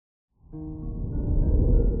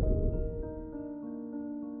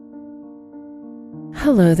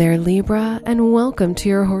Hello there, Libra, and welcome to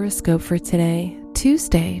your horoscope for today,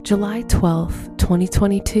 Tuesday, July 12th,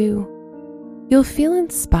 2022. You'll feel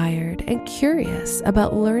inspired and curious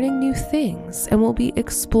about learning new things and will be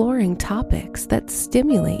exploring topics that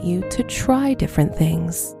stimulate you to try different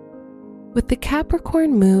things. With the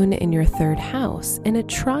Capricorn moon in your third house in a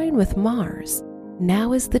trine with Mars,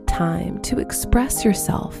 now is the time to express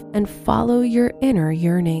yourself and follow your inner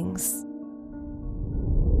yearnings.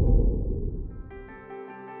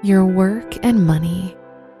 Your work and money.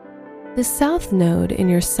 The South Node in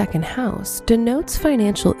your second house denotes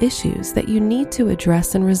financial issues that you need to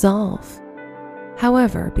address and resolve.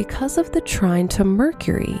 However, because of the trine to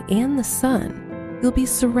Mercury and the Sun, you'll be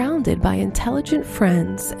surrounded by intelligent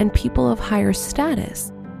friends and people of higher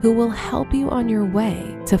status who will help you on your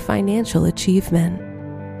way to financial achievement.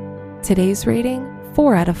 Today's rating,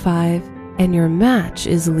 4 out of 5, and your match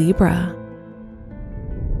is Libra.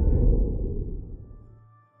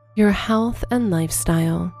 Your health and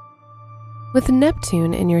lifestyle. With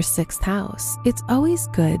Neptune in your 6th house, it's always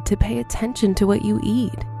good to pay attention to what you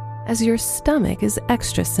eat, as your stomach is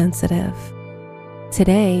extra sensitive.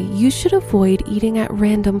 Today, you should avoid eating at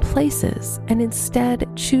random places and instead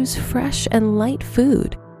choose fresh and light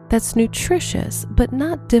food that's nutritious but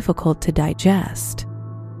not difficult to digest.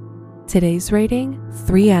 Today's rating,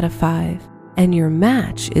 3 out of 5, and your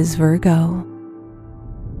match is Virgo.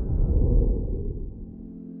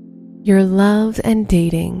 Your love and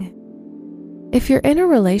dating. If you're in a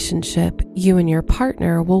relationship, you and your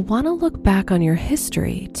partner will want to look back on your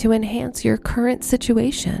history to enhance your current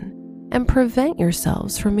situation and prevent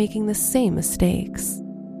yourselves from making the same mistakes.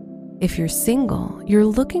 If you're single, you're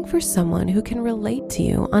looking for someone who can relate to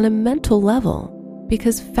you on a mental level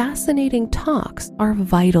because fascinating talks are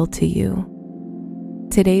vital to you.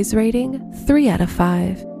 Today's rating, 3 out of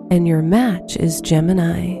 5, and your match is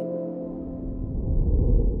Gemini.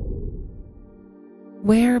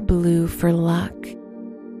 Wear blue for luck.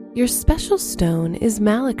 Your special stone is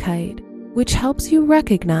malachite, which helps you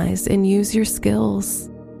recognize and use your skills.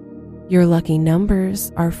 Your lucky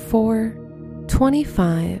numbers are 4,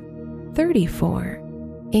 25, 34,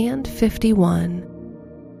 and 51.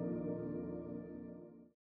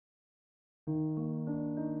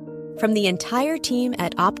 From the entire team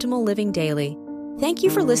at Optimal Living Daily, thank you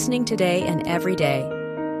for listening today and every day.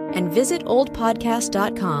 And visit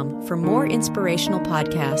oldpodcast.com for more inspirational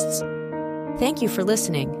podcasts. Thank you for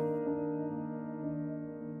listening.